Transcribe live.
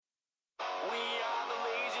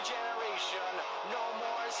generation. No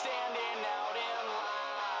more standing out in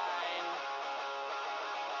line.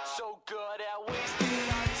 So good at wasting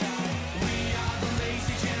our time. We are the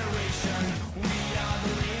lazy generation. We are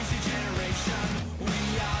the lazy generation. We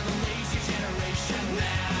are the lazy generation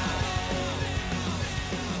now.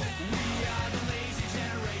 We are the lazy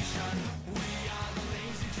generation. We are the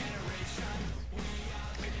lazy generation.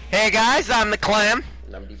 Hey guys, I'm the Clam.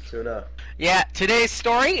 And I'm Deep Tuna. Yeah, today's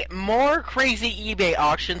story, more crazy eBay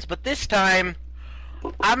auctions, but this time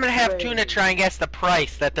I'm going to have Tuna try and guess the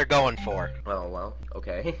price that they're going for. Oh, well,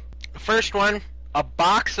 okay. First one, a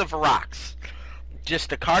box of rocks.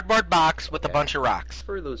 Just a cardboard box with a bunch of rocks.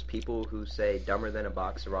 For those people who say dumber than a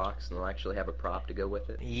box of rocks and they'll actually have a prop to go with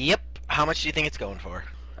it. Yep. How much do you think it's going for?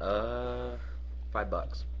 $5.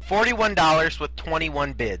 $41 with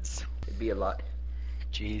 21 bids. It'd be a lot.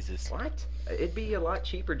 Jesus. What? It'd be a lot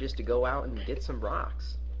cheaper just to go out and get some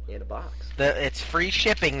rocks in a box. It's free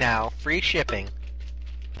shipping now. Free shipping.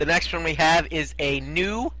 The next one we have is a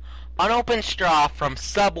new unopened straw from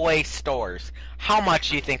Subway stores. How much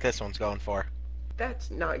do you think this one's going for?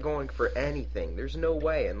 That's not going for anything. There's no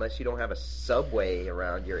way, unless you don't have a Subway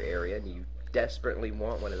around your area and you desperately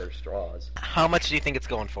want one of their straws. How much do you think it's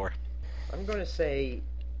going for? I'm going to say,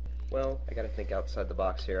 well, I gotta think outside the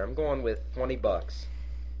box here. I'm going with $20.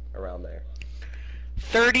 Around there.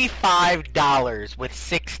 $35 with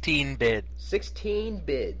 16 bids. 16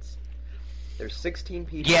 bids. There's 16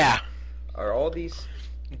 people. Yeah. Are all these...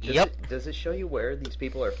 Yep. Does it show you where these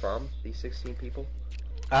people are from? These 16 people?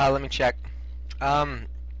 Let me check. Alright.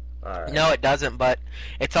 No, it doesn't, but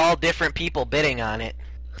it's all different people bidding on it.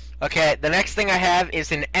 Okay, the next thing I have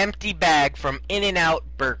is an empty bag from In-N-Out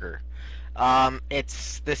Burger.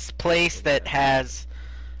 It's this place that has,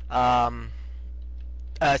 a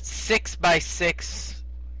 6x6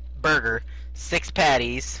 burger, 6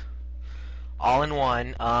 patties, all in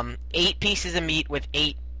one, 8 pieces of meat with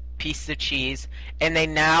 8 pieces of cheese, and they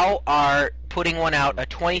now are putting one out, a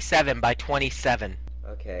 27x27.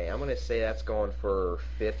 Okay, I'm gonna say that's going for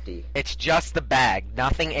 $50. It's just the bag,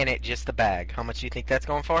 nothing in it, just the bag. How much do you think that's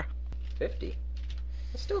going for? $50.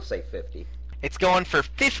 I still say $50. It's going for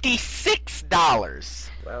 $56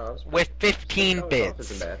 Wow, with 15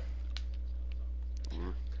 bids. Isn't bad.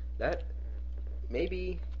 That,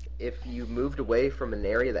 maybe if you moved away from an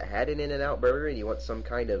area that had an In-N-Out Burger and you want some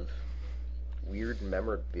kind of weird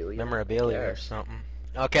memorabilia. Or something.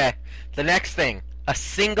 Okay, the next thing, a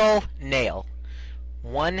single nail.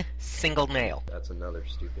 One single nail. That's another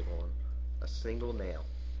stupid one. A single nail.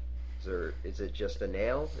 Is it just a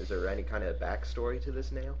nail? Is there any kind of backstory to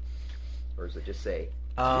this nail? Or does it just say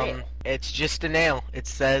nail? It's just a nail. It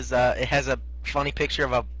says, it has a funny picture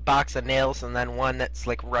of a box of nails and then one that's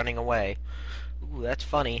like running away. Ooh, that's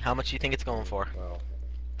funny. How much do you think it's going for? Well,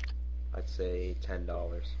 I'd say $10.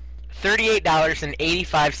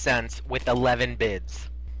 $38.85 with 11 bids.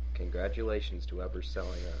 Congratulations to whoever's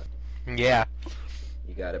selling that. Yeah.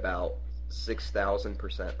 You got about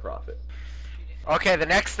 6,000% profit. Okay, the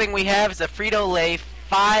next thing we have is a Frito-Lay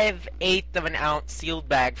 5/8 of an ounce sealed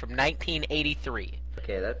bag from 1983.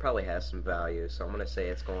 Okay, that probably has some value, so I'm going to say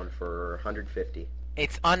it's going for $150.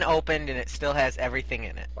 It's unopened and it still has everything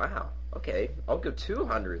in it. Wow. Okay, I'll go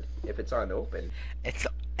 $200 if it's unopened. It's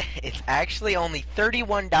actually only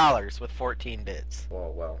 $31 with 14 bids.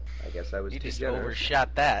 Well, I guess I was You too just generous.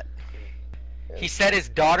 overshot that. Yeah. He said his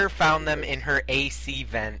daughter found them in her AC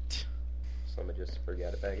vent. Someone just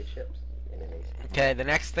forgot a bag of chips in an AC. Okay, the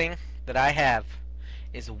next thing that I have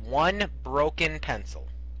is one broken pencil.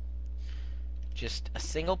 Just a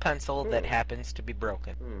single pencil that happens to be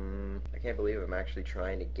broken. I can't believe I'm actually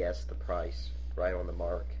trying to guess the price right on the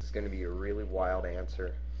mark. It's going to be a really wild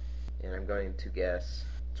answer. And I'm going to guess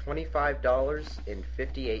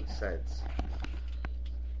 $25.58.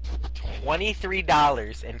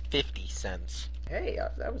 $23.50. Hey,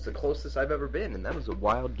 that was the closest I've ever been, and that was a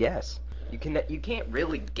wild guess. You can't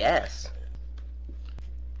really guess.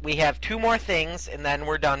 We have 2 more things, and then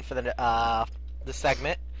we're done for the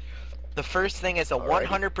segment. The first thing is a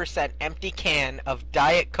 100% empty can of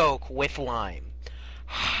Diet Coke with lime.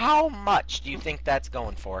 How much do you think that's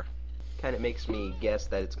going for? Kind of makes me guess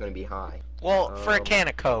that it's going to be high. Well, for a can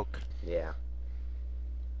of Coke. Yeah.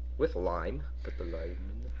 With lime. Put the lime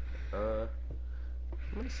in. I'm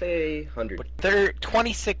going to say 100. But they're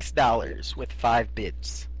 $26 with 5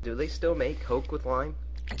 bids. Do they still make Coke with lime?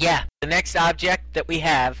 Yeah. The next object that we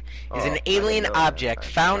have is an alien object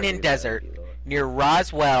found in desert near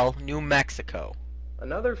Roswell, New Mexico.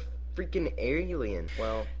 Another freaking alien.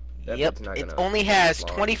 Well, that Yep, bit's not it gonna only has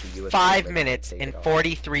last long. The US 25 government minutes take and it off.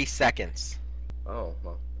 43 seconds. Oh,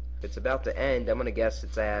 well. If it's about to end, I'm going to guess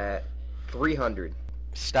it's at 300.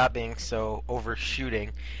 stop being so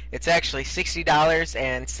overshooting. It's actually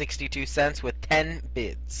 $60.62 with 10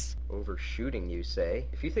 bids. Overshooting, you say?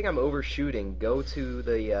 If you think I'm overshooting, go to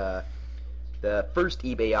the first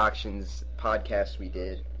eBay auctions podcast we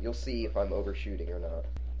did. You'll see if I'm overshooting or not.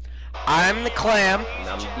 I'm the Clam. And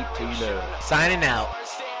I'm Deep Tuna. Signing out.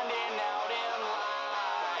 Standing out in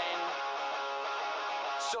line.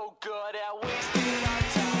 So good at